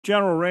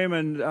General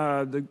Raymond,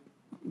 the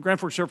Grand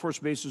Forks Air Force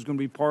Base is going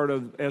to be part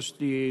of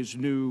SDA's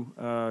new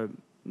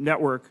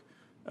network,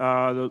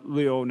 the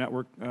LEO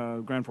network,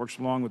 Grand Forks,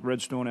 along with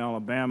Redstone,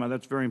 Alabama.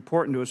 That's very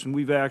important to us, and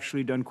we've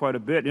actually done quite a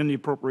bit in the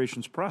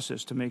appropriations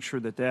process to make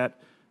sure that that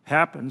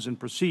happens and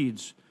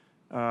proceeds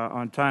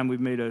on time. We've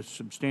made a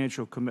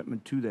substantial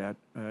commitment to that,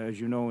 as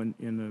you know, in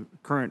the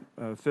current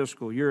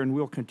fiscal year, and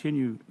we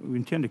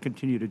intend to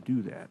continue to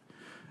do that.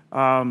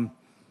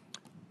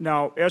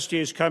 Now,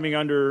 SDA is coming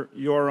under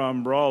your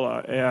umbrella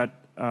at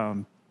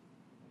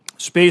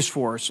Space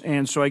Force,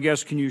 and so I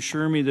guess can you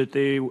assure me that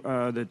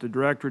that the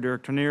director,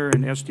 Derek Tenier,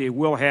 and SDA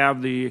will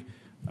have the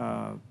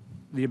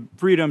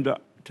freedom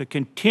to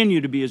continue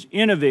to be as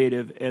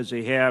innovative as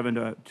they have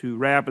and to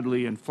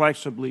rapidly and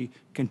flexibly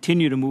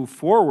continue to move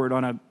forward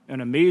on an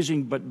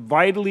amazing but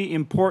vitally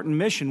important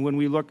mission when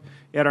we look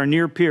at our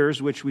near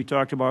peers, which we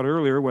talked about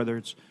earlier, whether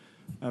it's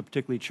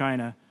particularly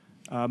China,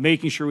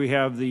 making sure we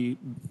have the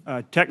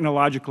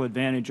technological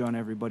advantage on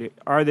everybody.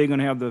 Are they going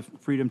to have the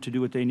freedom to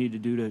do what they need to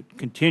do to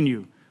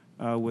continue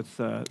with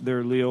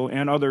their LEO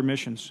and other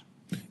missions?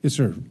 Yes,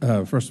 sir.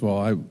 First of all,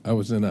 I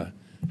was in a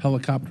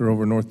helicopter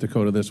over North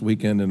Dakota this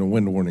weekend in a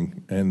wind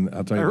warning, and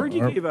I'll tell you. I heard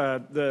you gave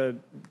the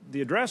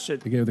address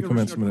at. I gave the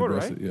commencement Dakota,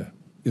 address. right? Yeah.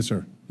 Yes,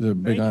 sir. It was a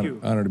big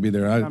honor to be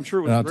there. I'm sure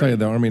it was and I'll great. tell you,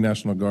 the Army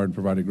National Guard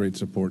provided great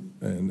support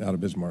and out of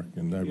Bismarck,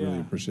 and I really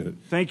appreciate it.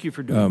 Thank you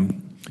for doing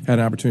that. Had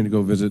an opportunity to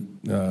go visit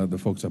the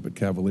folks up at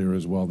Cavalier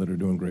as well that are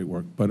doing great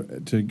work.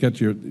 But to get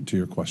to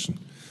your question,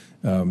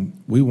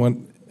 we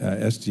want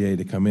SDA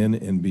to come in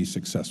and be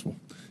successful.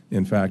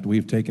 In fact,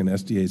 we've taken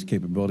SDA's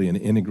capability and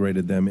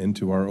integrated them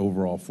into our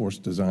overall force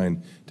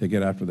design to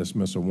get after this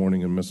missile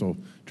warning and missile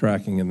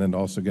tracking, and then to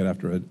also get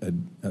after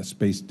a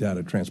space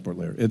data transport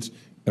layer. It's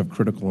of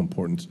critical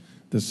importance.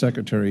 The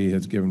Secretary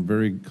has given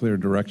very clear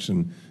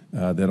direction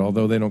that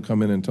although they don't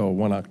come in until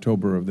 1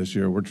 October of this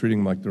year, we're treating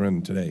them like they're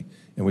in today.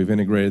 And we've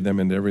integrated them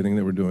into everything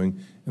that we're doing.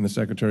 And the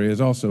Secretary has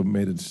also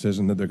made a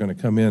decision that they're going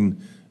to come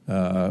in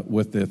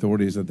with the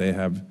authorities that they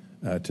have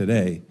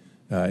today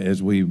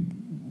as we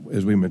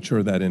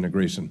mature that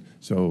integration.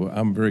 So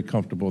I'm very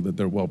comfortable that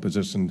they're well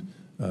positioned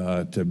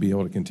to be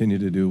able to continue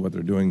to do what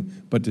they're doing,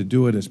 but to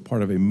do it as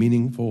part of a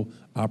meaningful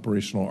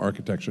operational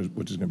architecture,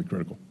 which is going to be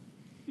critical.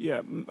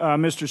 Yeah,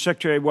 Mr.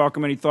 Secretary,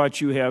 welcome any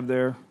thoughts you have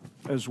there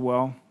as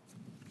well.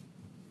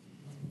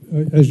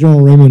 As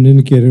General Raymond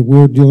indicated,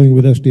 we're dealing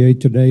with SDA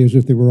today as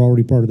if they were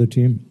already part of the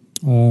team.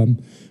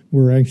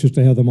 We're anxious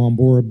to have them on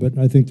board, but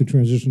I think the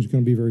transition is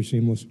going to be very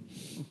seamless.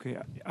 Okay,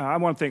 I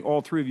want to thank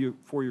all three of you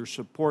for your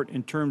support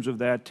in terms of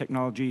that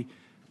technology.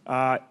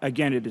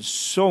 Again, it is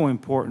so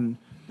important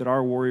that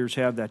our warriors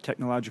have that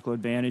technological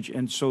advantage,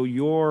 and so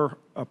your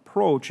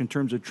approach in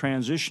terms of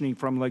transitioning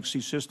from legacy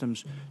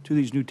systems to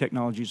these new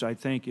technologies, I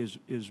think, is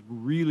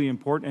really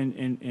important,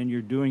 and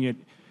you're doing it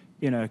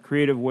in a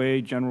creative way.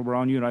 General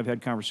Brown, you and I have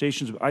had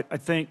conversations. I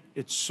think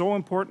it's so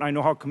important. I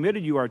know how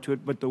committed you are to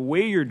it, but the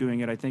way you're doing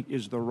it, I think,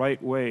 is the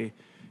right way,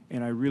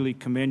 and I really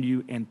commend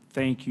you and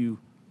thank you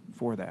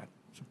for that.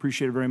 So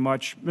appreciate it very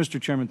much. Mr.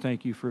 Chairman,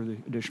 thank you for the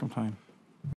additional time.